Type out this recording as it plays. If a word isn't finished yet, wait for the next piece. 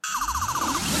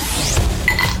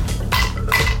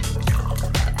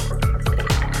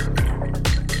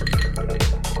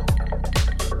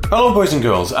Hello, boys and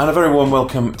girls, and a very warm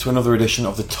welcome to another edition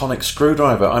of the Tonic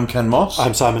Screwdriver. I'm Ken Moss.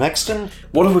 I'm Simon Exton.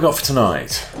 What have we got for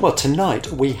tonight? Well,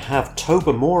 tonight we have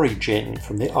Tobermory gin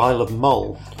from the Isle of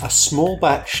Mull, a small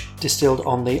batch distilled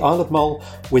on the Isle of Mull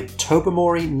with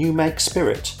Tobermory New Make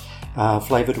Spirit,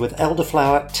 flavoured with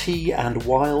elderflower, tea and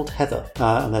wild heather.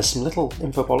 And there's some little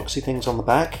infoboloxy things on the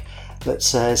back that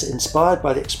says, inspired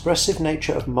by the expressive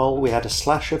nature of Mull, we had a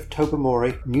slash of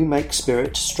Tobermory New Make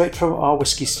Spirit straight from our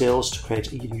whisky stills to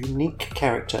create a unique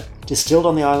character. Distilled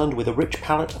on the island with a rich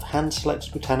palette of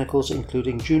hand-selected botanicals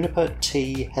including juniper,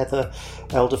 tea, heather,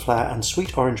 elderflower and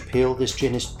sweet orange peel, this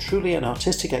gin is truly an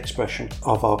artistic expression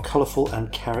of our colourful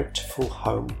and characterful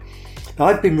home. Now,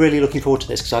 I've been really looking forward to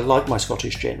this because I like my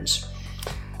Scottish gins.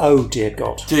 Oh dear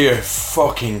God. Dear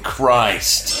fucking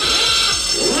Christ.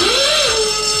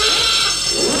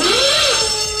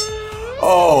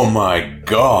 Oh my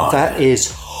God. That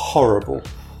is horrible.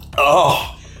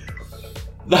 Oh.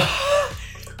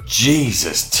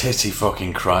 Jesus titty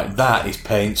fucking Christ. That is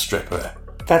paint stripper.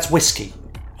 That's whiskey.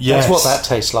 Yes. That's what that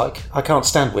tastes like. I can't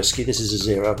stand whiskey. This is a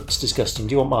 0. It's disgusting.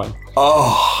 Do you want mine?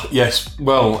 Oh, yes.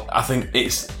 Well, I think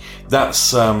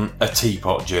that's a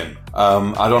teapot gin.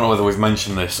 I don't know whether we've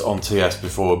mentioned this on TS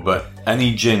before, but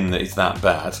any gin that is that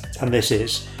bad... And this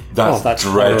is... That's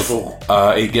dreadful.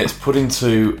 It gets put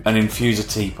into an infuser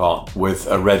teapot with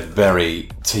a red berry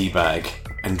tea bag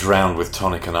and drowned with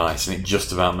tonic and ice, and it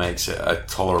just about makes it a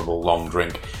tolerable long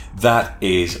drink. That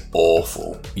is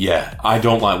awful. Yeah, I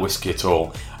don't like whiskey at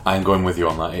all. I'm going with you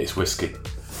on that. It's whiskey.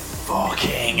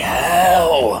 Fucking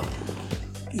hell.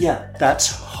 Yeah,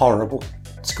 that's horrible.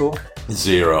 Score?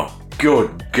 0.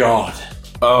 Good God.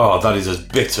 Oh, that is as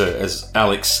bitter as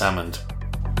Alex Salmond.